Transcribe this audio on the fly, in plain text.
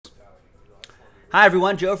Hi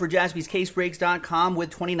everyone, Joe for JaspysCaseBreaks.com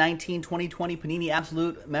with 2019-2020 Panini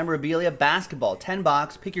Absolute Memorabilia Basketball 10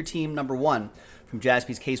 box. Pick your team number 1 from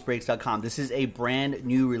JaspysCaseBreaks.com. This is a brand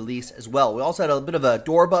new release as well. We also had a bit of a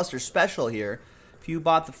doorbuster special here. If you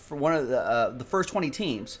bought one of the first 20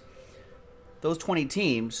 teams, those 20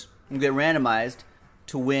 teams will get randomized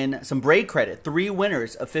to win some break credit. 3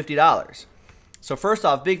 winners of $50. So first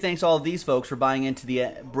off, big thanks to all of these folks for buying into the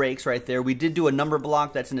breaks right there. We did do a number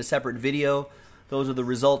block that's in a separate video. Those are the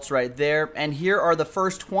results right there. And here are the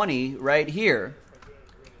first 20 right here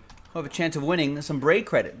who have a chance of winning some break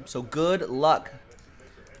credit. So good luck.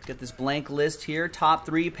 Let's get this blank list here. Top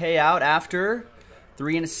 3 payout after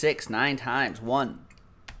 3 and a 6, 9 times. 1,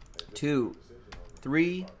 2,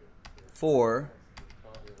 3, 4,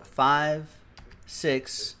 5,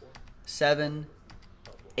 6, 7,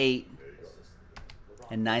 8,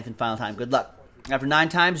 and 9th and final time. Good luck. After 9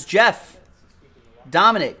 times, Jeff,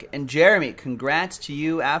 Dominic, and Jeremy, congrats to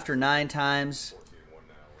you after 9 times.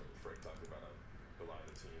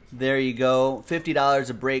 There you go.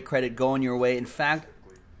 $50 of break credit going your way. In fact,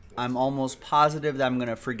 I'm almost positive that I'm going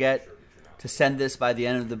to forget to send this by the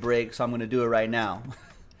end of the break, so I'm going to do it right now.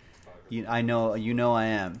 I know I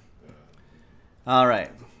am. All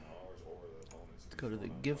right. Let's go to the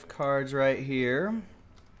gift cards right here.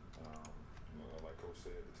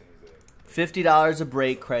 $50 of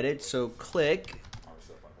break credit, so click.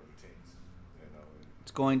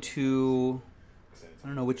 It's going to, I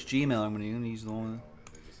don't know which Gmail I'm going to use. The one.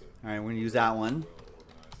 All right, we're going to use that one.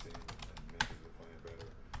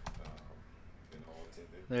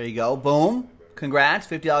 There you go. Boom. Congrats.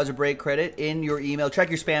 $50 of break credit in your email. Check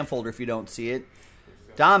your spam folder if you don't see it.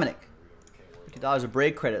 Dominic, $50 of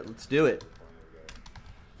break credit. Let's do it.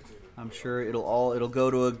 I'm sure it'll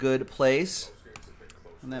go to a good place.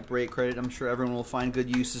 And that break credit, I'm sure everyone will find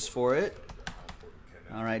good uses for it.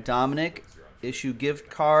 All right, Dominic, issue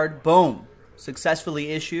gift card. Boom.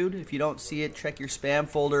 Successfully issued. If you don't see it, check your spam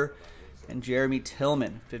folder. And Jeremy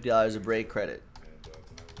Tillman, $50 of break credit.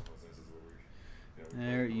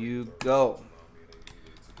 There you go.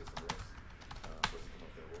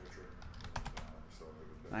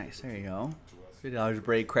 Nice, there you go. $50 of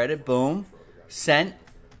break credit. Boom. Sent.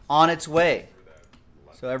 On its way.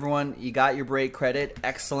 So everyone, you got your break credit.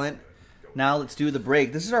 Excellent. Now let's do the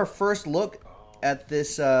break. This is our first look at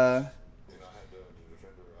this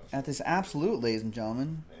Absolute, ladies and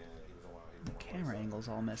gentlemen. The camera angle's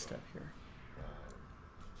all messed up here.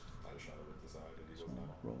 So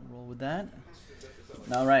roll with that.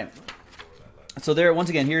 All right. So there,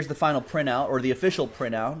 once again, here's the final printout, or the official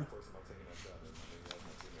printout.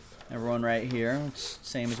 Everyone right here. It's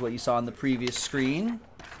same as what you saw on the previous screen.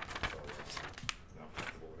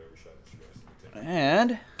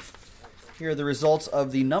 And here are the results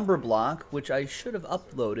of the number block, which I should have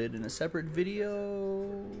uploaded in a separate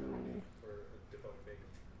video.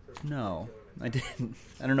 No, I didn't.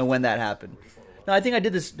 I don't know when that happened. No, I think I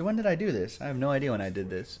did this. When did I do this? I have no idea when I did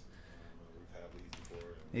this.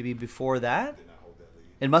 Maybe before that?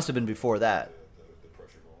 It must have been before that.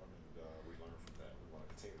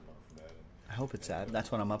 I hope it's that.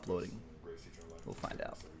 That's when I'm uploading. We'll find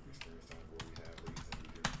out.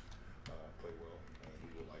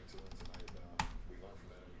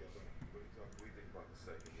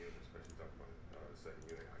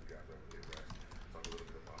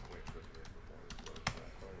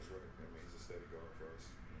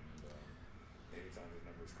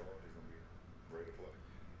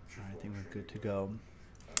 I think we're good to go.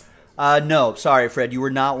 No, sorry, Fred. You were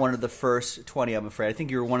not one of the first 20, I'm afraid. I think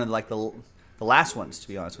you were one of the last ones, to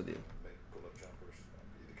be honest with you.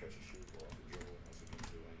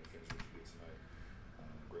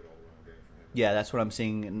 Yeah, that's what I'm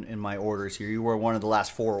seeing in my orders here. You were one of the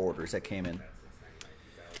last 4 orders that came in.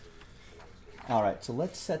 All right, so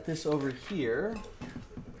let's set this over here.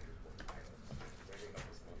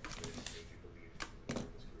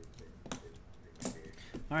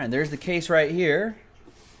 All right, there's the case right here.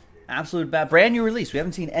 Absolute brand new release. We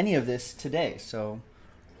haven't seen any of this today, so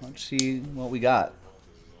let's see what we got.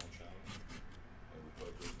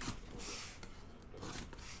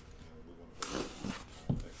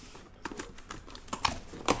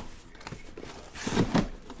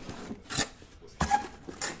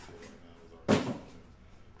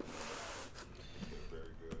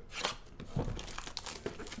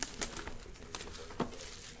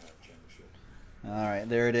 All right,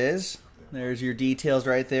 there it is. There's your details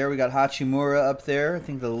right there. We got Hachimura up there. I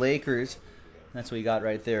think the Lakers, that's what you got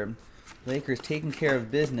right there. Lakers taking care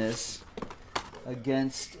of business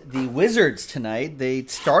against the Wizards tonight. They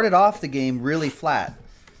started off the game really flat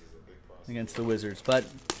against the Wizards, but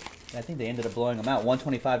I think they ended up blowing them out.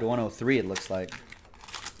 125 to 103, it looks like.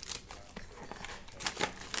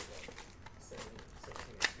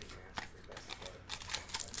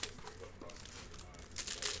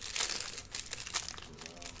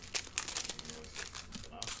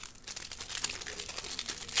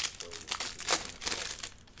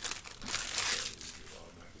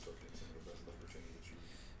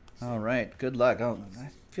 All right, good luck. Oh, I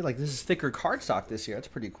feel like this is thicker cardstock this year. That's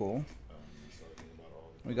pretty cool.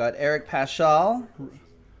 We got Eric Paschal,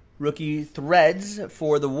 rookie threads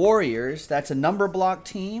for the Warriors. That's a number block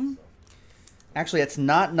team. Actually, it's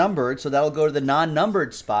not numbered, so that'll go to the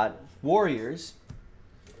non-numbered spot, Warriors.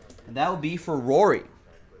 And that will be for Rory.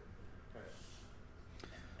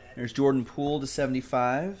 There's Jordan Poole to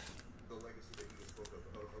 75.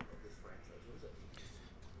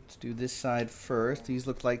 Let's do this side first. These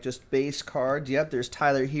look like just base cards. Yep, there's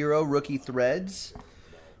Tyler Hero, rookie threads.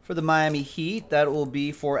 For the Miami Heat, that will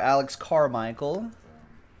be for Alex Carmichael.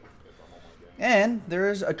 And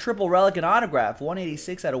there's a triple relic and autograph,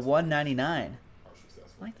 186 out of 199.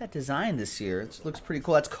 I like that design this year. It looks pretty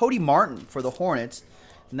cool. That's Cody Martin for the Hornets.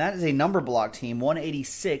 And that is a number block team,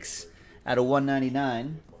 186 out of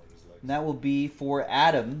 199. And that will be for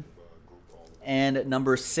Adam and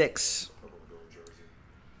number 6.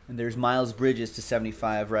 And there's Miles Bridges to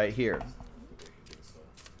 75 right here.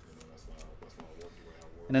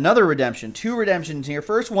 And another redemption. 2 redemptions here.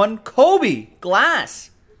 First one, Kobe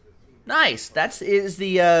Glass. Nice. That is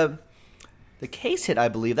the case hit, I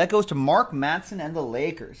believe. That goes to Mark Matheson and the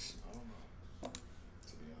Lakers.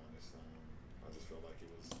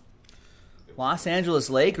 Los Angeles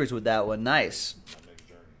Lakers with that one. Nice.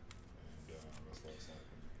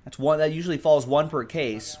 That's one that usually falls 1 per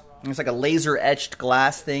case. It's like a laser etched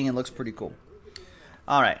glass thing and looks pretty cool.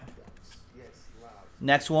 All right.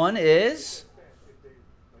 Next one is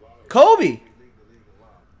Kobe.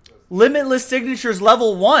 Limitless Signatures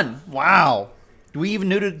level 1. Wow. Do we even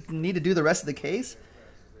need to do the rest of the case?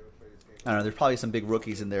 I don't know. There's probably some big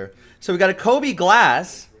rookies in there. So we got a Kobe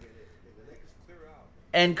Glass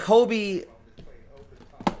and Kobe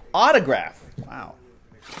autograph. Wow.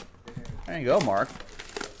 There you go, Mark.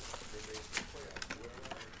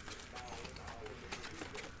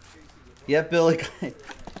 Yep, Billy.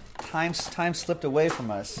 Time slipped away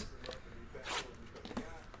from us.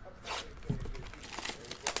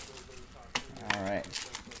 All right.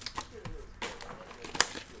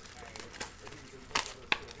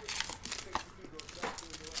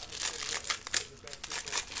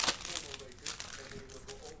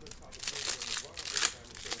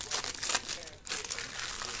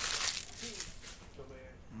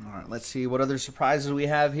 All right, let's see what other surprises we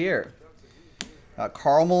have here.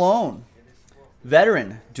 Karl Malone,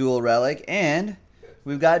 veteran dual relic, and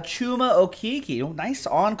we've got Chuma Okeke. Oh, nice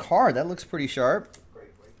on card. That looks pretty sharp.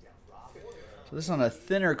 So this is on a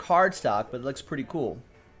thinner cardstock, but it looks pretty cool.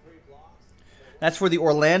 That's for the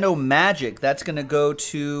Orlando Magic. That's going to go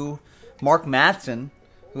to Mark Matheson,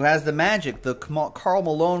 who has the Magic. The Karl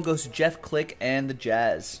Malone goes to Jeff Click and the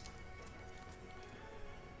Jazz.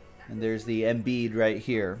 And there's the Embiid right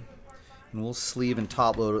here. And we'll sleeve and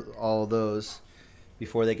top load all of those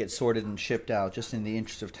before they get sorted and shipped out. Just in the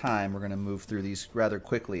interest of time, we're going to move through these rather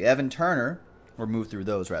quickly. Evan Turner, or move through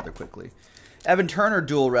those rather quickly. Evan Turner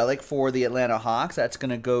dual relic for the Atlanta Hawks. That's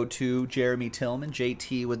going to go to Jeremy Tillman,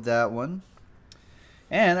 JT with that one.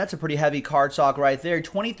 And that's a pretty heavy cardstock right there.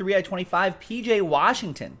 23 out of 25, PJ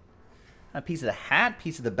Washington. A piece of the hat,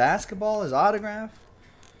 piece of the basketball, his autograph.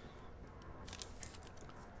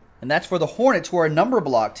 And that's for the Hornets, who are a number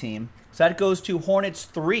block team. So that goes to Hornets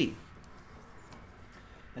 3.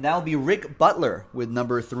 And that will be Rick Butler with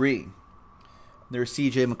number 3. There's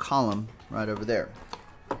CJ McCollum right over there.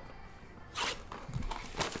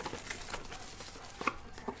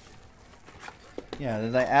 Yeah,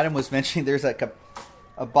 like Adam was mentioning, there's like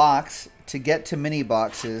a box to get to mini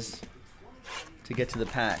boxes to get to the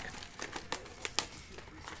pack.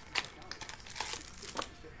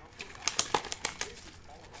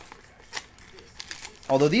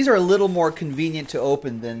 Although these are a little more convenient to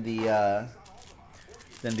open than the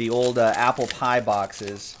old apple pie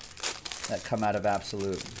boxes that come out of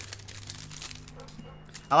Absolute.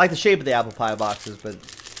 I like the shape of the apple pie boxes, but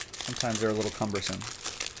sometimes they're a little cumbersome.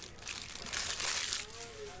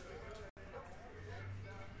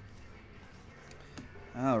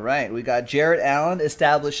 All right, we got Jarrett Allen,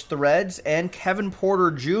 established threads, and Kevin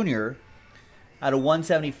Porter Jr. out of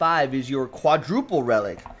 175 is your quadruple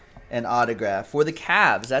relic and autograph for the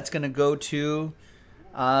Cavs. That's going to go to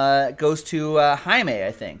Jaime,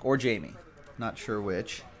 I think, or Jamie. Not sure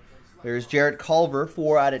which. There's Jarrett Culver,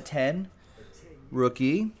 4 out of 10,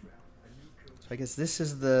 rookie I guess this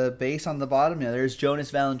is the base on the bottom. Yeah, there's Jonas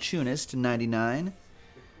Valanciunas to 99.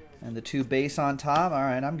 And the 2 base on top. All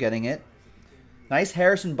right, I'm getting it. Nice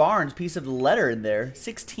Harrison Barnes piece of the letter in there.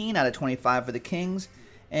 16 out of 25 for the Kings.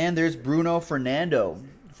 And there's Bruno Fernando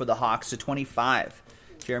for the Hawks to 25.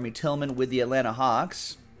 Jeremy Tillman with the Atlanta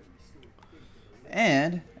Hawks.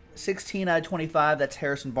 And 16 out of 25, that's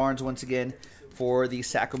Harrison Barnes once again for the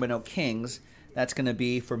Sacramento Kings. That's going to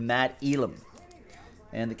be for Matt Elam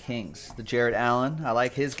and the Kings. The Jared Allen, I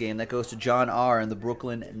like his game. That goes to John R. and the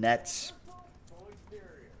Brooklyn Nets.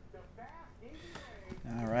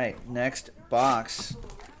 All right, next box.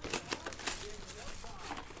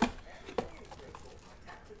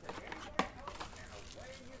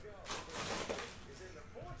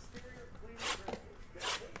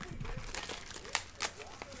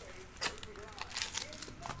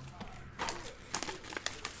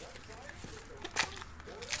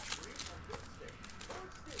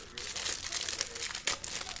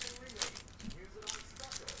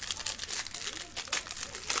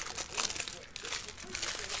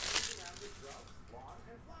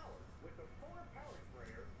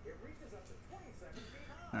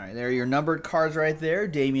 All right, there are your numbered cards right there.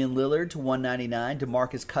 Damian Lillard to 199.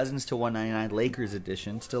 DeMarcus Cousins to 199. Lakers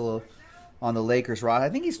edition. Still on the Lakers rod. I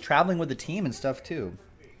think he's traveling with the team and stuff too.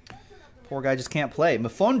 Poor guy just can't play.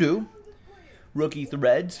 Mfondu, rookie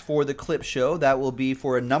threads for the Clip Show. That will be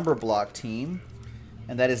for a number block team.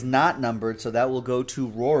 And that is not numbered, so that will go to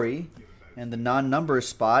Rory and the non-number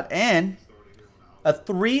spot. And a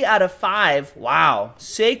 3 out of 5. Wow.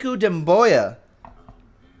 Sekou Demboya.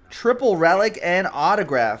 Triple relic and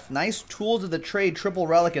autograph. Nice tools of the trade, triple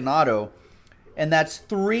relic and auto. And that's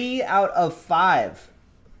 3 out of 5.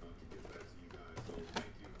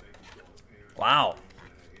 Wow.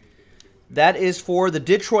 That is for the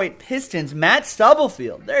Detroit Pistons, Matt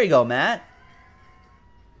Stubblefield. There you go, Matt.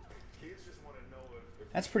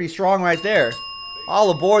 That's pretty strong right there.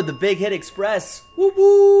 All aboard the Big Hit Express. Whoop,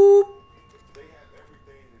 whoop.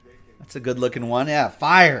 That's a good looking one. Yeah,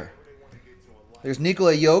 fire. There's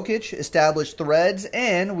Nikola Jokic, established threads,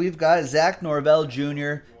 and we've got Zach Norvell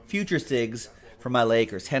Jr., future Sigs for my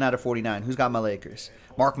Lakers. 10 out of 49. Who's got my Lakers?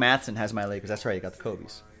 Mark Matheson has my Lakers. That's right, you got the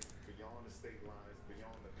Kobe's.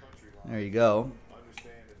 There you go.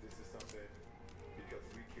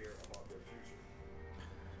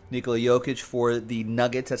 Nikola Jokic for the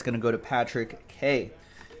Nuggets. That's going to go to Patrick K.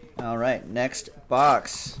 All right, next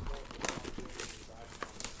box.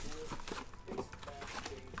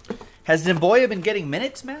 Has Demboya been getting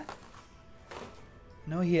minutes, Matt?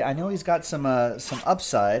 No, I know he's got some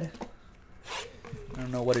upside. I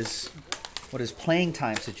don't know what his playing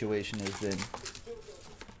time situation has been.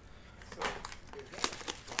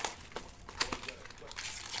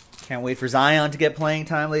 Can't wait for Zion to get playing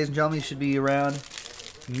time, ladies and gentlemen. He should be around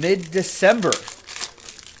mid-December.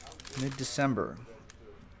 Mid-December.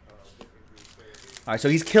 All right, so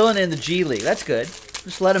he's killing it in the G League. That's good.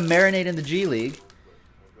 Just let him marinate in the G League.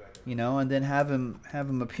 You know, and then have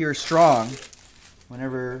him appear strong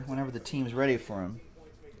whenever the team's ready for him.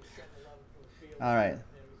 All right.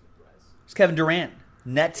 It's Kevin Durant,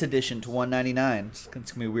 Nets edition to 199. It's going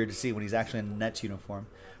to be weird to see when he's actually in the Nets uniform.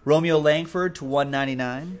 Romeo Langford to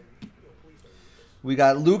 199. We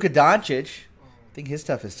got Luka Doncic. I think his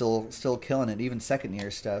stuff is still killing it, even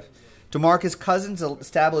second-year stuff. DeMarcus Cousins,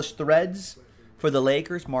 established threads for the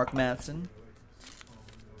Lakers, Mark Matheson.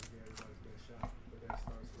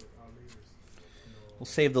 We'll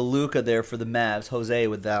save the Luka there for the Mavs. Jose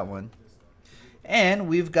with that one. And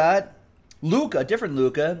we've got Luka, a different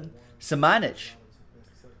Luka, Samanic.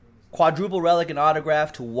 Quadruple relic and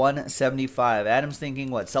autograph to 175. Adam's thinking,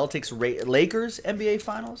 what, Celtics, Lakers, NBA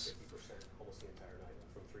Finals?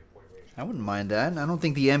 I wouldn't mind that. I don't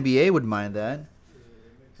think the NBA would mind that.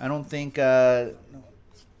 I don't think, ABC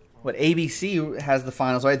has the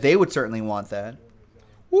Finals, right? They would certainly want that.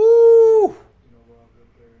 Woo!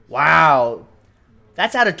 Wow.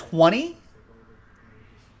 That's out of 20?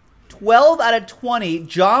 12 out of 20.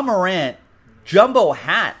 Ja Morant. Jumbo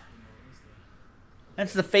hat.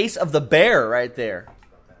 That's the face of the bear right there.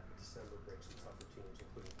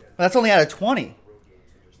 That's only out of 20.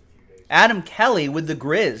 Adam Kelly with the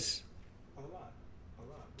Grizz.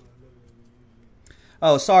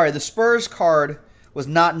 Oh, sorry. The Spurs card was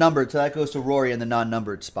not numbered, so that goes to Rory in the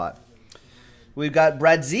non-numbered spot. We've got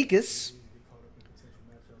Brazdeikis.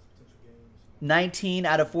 19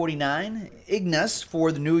 out of 49. Ignas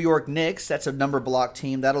for the New York Knicks. That's a number block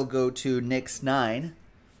team. That'll go to Knicks 9.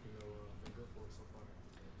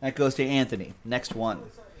 That goes to Anthony. Next one.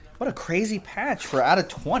 What a crazy patch for out of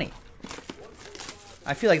 20.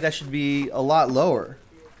 I feel like that should be a lot lower.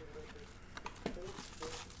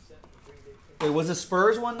 Wait, was the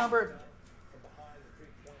Spurs one numbered?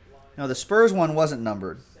 No, the Spurs one wasn't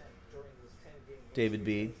numbered. David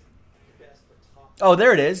B. Oh,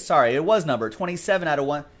 there it is. Sorry, it was numbered. 27 out of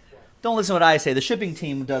 1. Don't listen to what I say. The shipping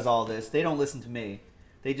team does all this. They don't listen to me.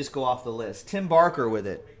 They just go off the list. Tim Barker with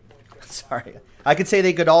it. Sorry. I could say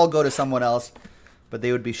they could all go to someone else, but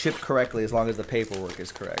they would be shipped correctly as long as the paperwork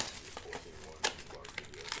is correct.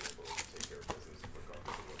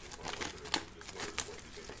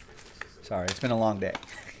 Sorry, it's been a long day.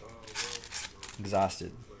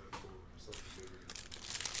 Exhausted.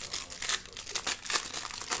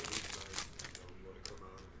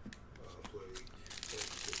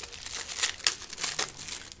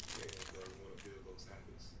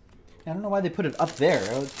 I don't know why they put it up there.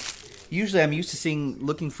 Usually I'm used to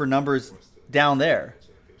looking for numbers down there.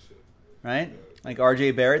 Right? Like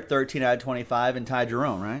RJ Barrett, 13 out of 25, and Ty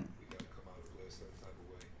Jerome, right?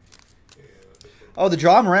 Oh, the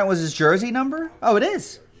Ja Morant was his jersey number? Oh, it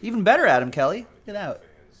is. Even better, Adam Kelly. Get out.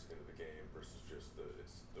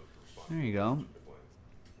 There you go.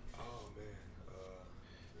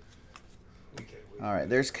 All right,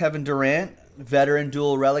 there's Kevin Durant, veteran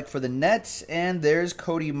dual relic for the Nets, and there's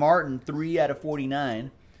Cody Martin, 3 out of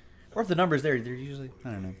 49. Or if the number's there, they're usually,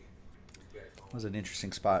 I don't know. That was an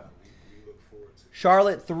interesting spot.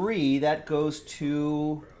 Charlotte 3, that goes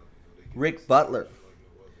to Rick Butler.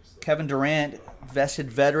 Kevin Durant,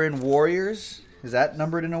 vested veteran Warriors. Is that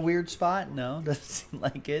numbered in a weird spot? No, doesn't seem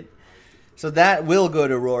like it. So that will go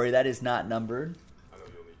to Rory. That is not numbered.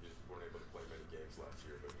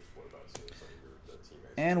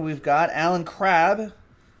 And we've got Alan Crabb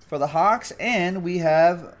for the Hawks. And we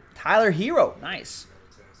have Tyler Hero. Nice.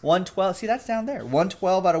 112. See, that's down there.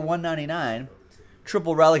 112 out of 199.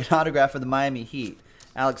 Triple relic and autograph for the Miami Heat.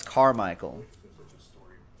 Alex Carmichael.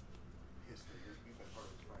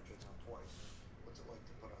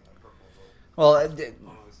 Well,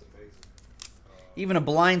 even a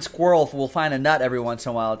blind squirrel will find a nut every once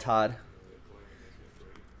in a while, Todd.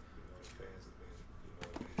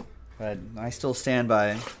 But I still stand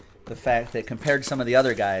by the fact that compared to some of the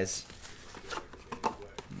other guys,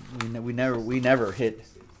 we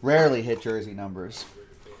rarely hit jersey numbers.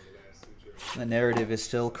 The narrative is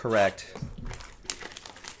still correct.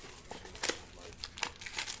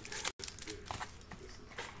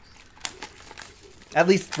 At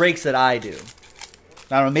least breaks that I do.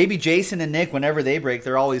 I don't know, maybe Jason and Nick, whenever they break,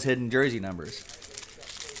 they're always hitting jersey numbers.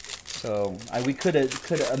 So we could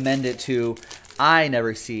amend it to, I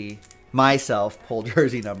never see myself pull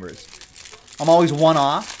jersey numbers. I'm always one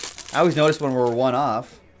off. I always notice when we're one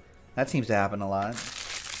off. That seems to happen a lot.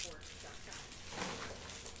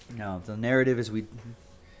 No, the narrative is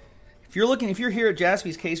if you're here at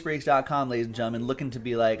jaspyscasebreaks.com, ladies and gentlemen, looking to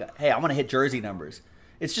be like, hey, I want to hit jersey numbers.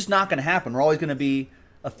 It's just not going to happen. We're always going to be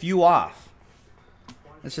a few off.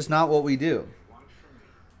 That's just not what we do.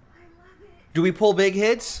 Do we pull big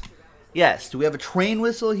hits? Yes. Do we have a train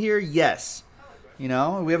whistle here? Yes. You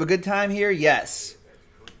know, we have a good time here? Yes.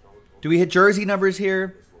 Do we hit jersey numbers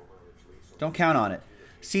here? Don't count on it.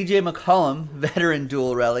 CJ McCollum, veteran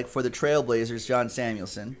dual relic for the Trailblazers, John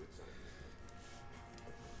Samuelson.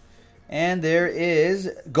 And there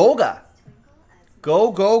is Goga.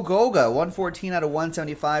 Goga. 114 out of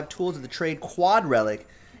 175. Tools of the Trade quad relic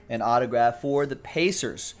and autograph for the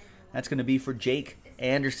Pacers. That's going to be for Jake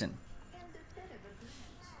Anderson.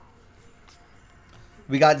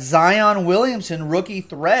 We got Zion Williamson, rookie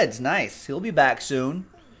threads. Nice. He'll be back soon.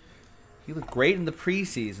 He looked great in the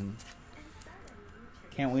preseason.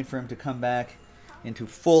 Can't wait for him to come back into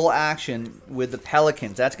full action with the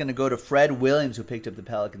Pelicans. That's going to go to Fred Williams, who picked up the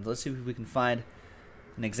Pelicans. Let's see if we can find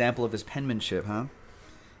an example of his penmanship, huh?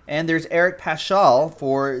 And there's Eric Paschall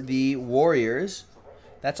for the Warriors.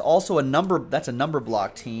 That's also a number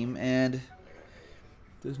block team, and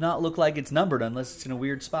does not look like it's numbered unless it's in a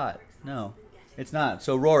weird spot. No, it's not.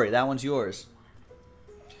 So Rory, that one's yours.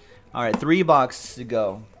 All right, 3 boxes to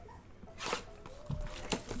go.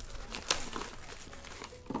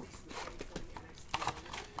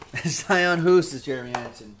 Zion Hoos is Jeremy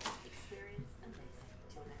Hansen.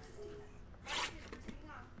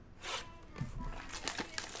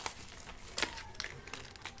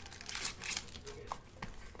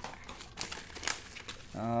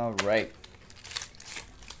 All right.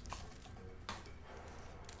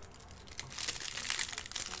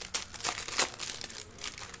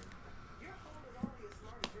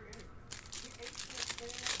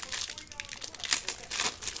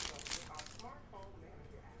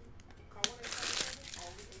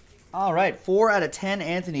 All right, 4 out of 10,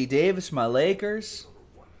 Anthony Davis, my Lakers.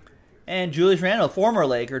 And Julius Randle, former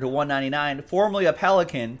Laker, to 199. Formerly a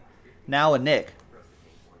Pelican, now a Knick.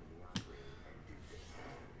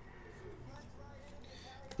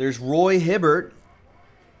 There's Roy Hibbert,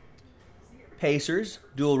 Pacers,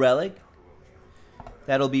 dual relic.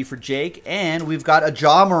 That'll be for Jake. And we've got a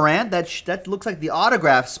Ja Morant. That looks like the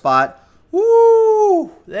autograph spot.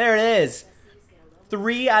 Woo! There it is.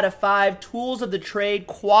 3 out of 5. Tools of the trade.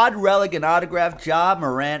 Quad relic and autograph. Ja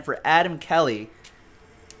Morant for Adam Kelly.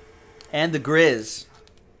 And the Grizz.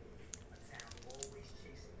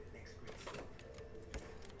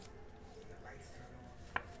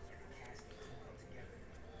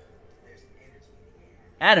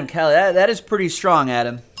 Adam Kelly, that is pretty strong,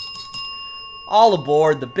 Adam. All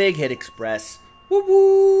aboard the Big Hit Express. Whoop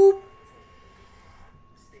whoop.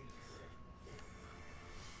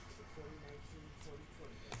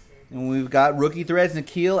 And we've got rookie threads,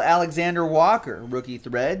 Nikhil Alexander Walker, rookie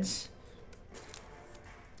threads.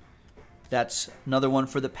 That's another one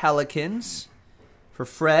for the Pelicans, for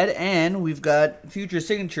Fred. And we've got future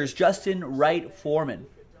signatures, Justin Wright Foreman.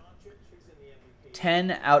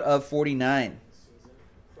 10 out of 49.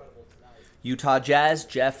 Utah Jazz,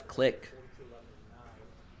 Jeff Click.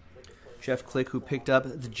 Jeff Click, who picked up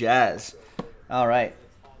the Jazz. All right.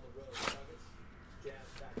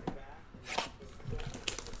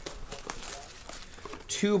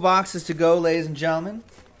 Two boxes to go, ladies and gentlemen.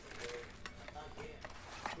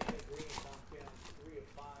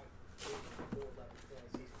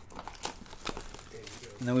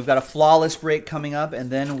 And then we've got a flawless break coming up, and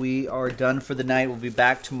then we are done for the night. We'll be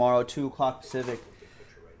back tomorrow, 2 o'clock Pacific.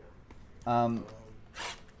 5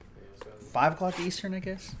 o'clock Eastern, I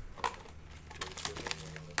guess.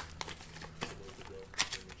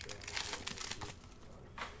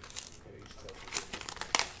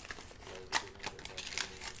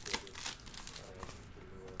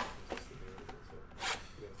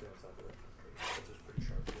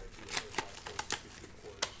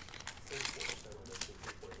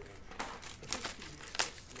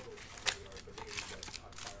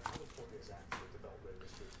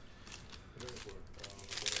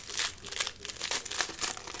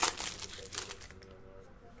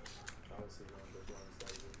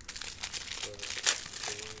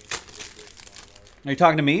 Are you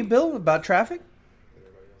talking to me, Bill, about traffic?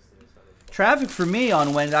 Traffic for me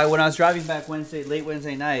on Wednesday, when I was driving back late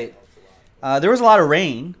Wednesday night, there was a lot of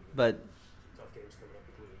rain, but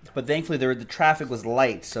thankfully the traffic was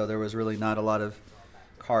light, so there was really not a lot of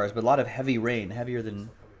cars, but a lot of heavy rain, heavier than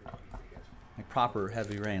like proper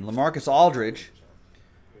heavy rain. LaMarcus Aldridge,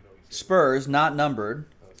 Spurs, not numbered,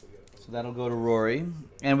 so that'll go to Rory.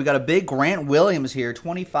 And we got a big Grant Williams here,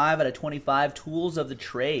 25 out of 25, tools of the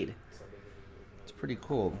trade. Pretty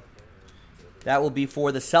cool. That will be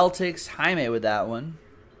for the Celtics. Jaime with that one.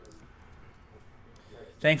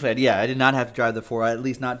 Thankfully, I did not have to drive the 4, at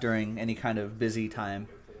least not during any kind of busy time.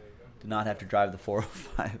 Did not have to drive the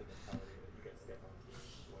 405.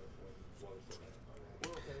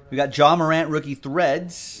 We got Ja Morant rookie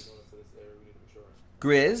threads.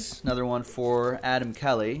 Grizz, another one for Adam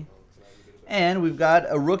Kelly. And we've got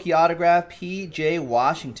a rookie autograph, P.J.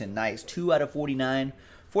 Washington. Nice. 2 out of 49.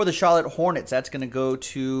 For the Charlotte Hornets, that's going to go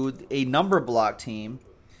to a number block team.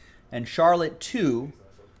 And Charlotte 2.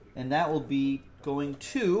 And that will be going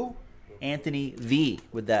to Anthony V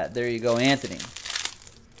with that. There you go, Anthony.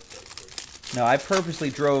 Now, I purposely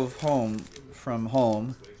drove from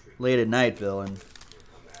home late at night, Bill, and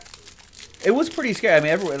it was pretty scary. I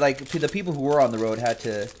mean, everyone, like the people who were on the road had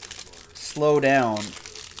to slow down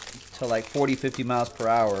to like 40, 50 miles per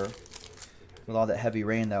hour with all that heavy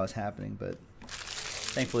rain that was happening, but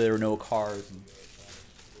thankfully, there were no cars.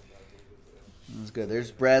 That was good.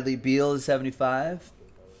 There's Bradley Beal at 75.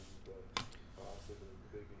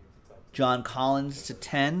 John Collins to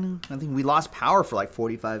 10. I think we lost power for like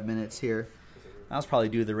 45 minutes here. That was probably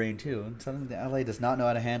due to the rain, too. Something that LA does not know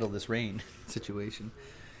how to handle this rain situation.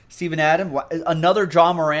 Steven Adams. Another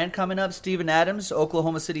Ja Morant coming up. Steven Adams,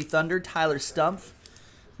 Oklahoma City Thunder. Tyler Stumpf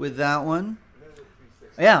with that one.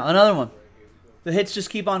 Yeah, another one. The hits just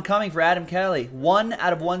keep on coming for Adam Kelly. 1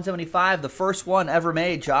 out of 175, the first one ever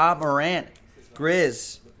made. Ja Morant,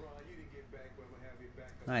 Grizz.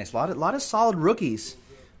 Nice, a lot of solid rookies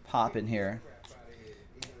pop in here.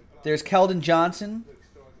 There's Keldon Johnson,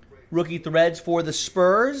 rookie threads for the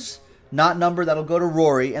Spurs. Not numbered, that'll go to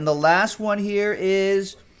Rory. And the last one here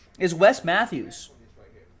is Wes Matthews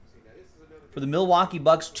for the Milwaukee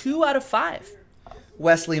Bucks. 2 out of 5.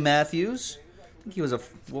 Wesley Matthews. I think he was a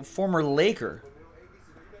former Laker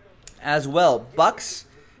as well. Bucks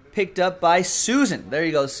picked up by Susan. There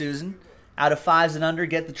you go, Susan. Out of 5s and under,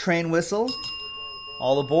 get the train whistle.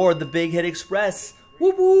 All aboard the Big Hit Express.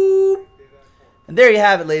 Whoop whoop. And there you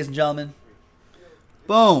have it, ladies and gentlemen.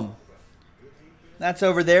 Boom. That's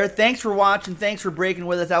over there. Thanks for watching. Thanks for breaking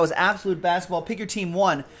with us. That was Absolute Basketball. Pick your team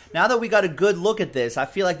 1. Now that we got a good look at this, I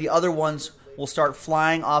feel like the other ones will start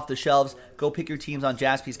flying off the shelves. Go pick your teams on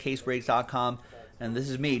jaspyscasebreaks.com. And this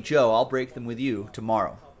is me, Joe. I'll break them with you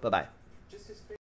tomorrow. Bye-bye.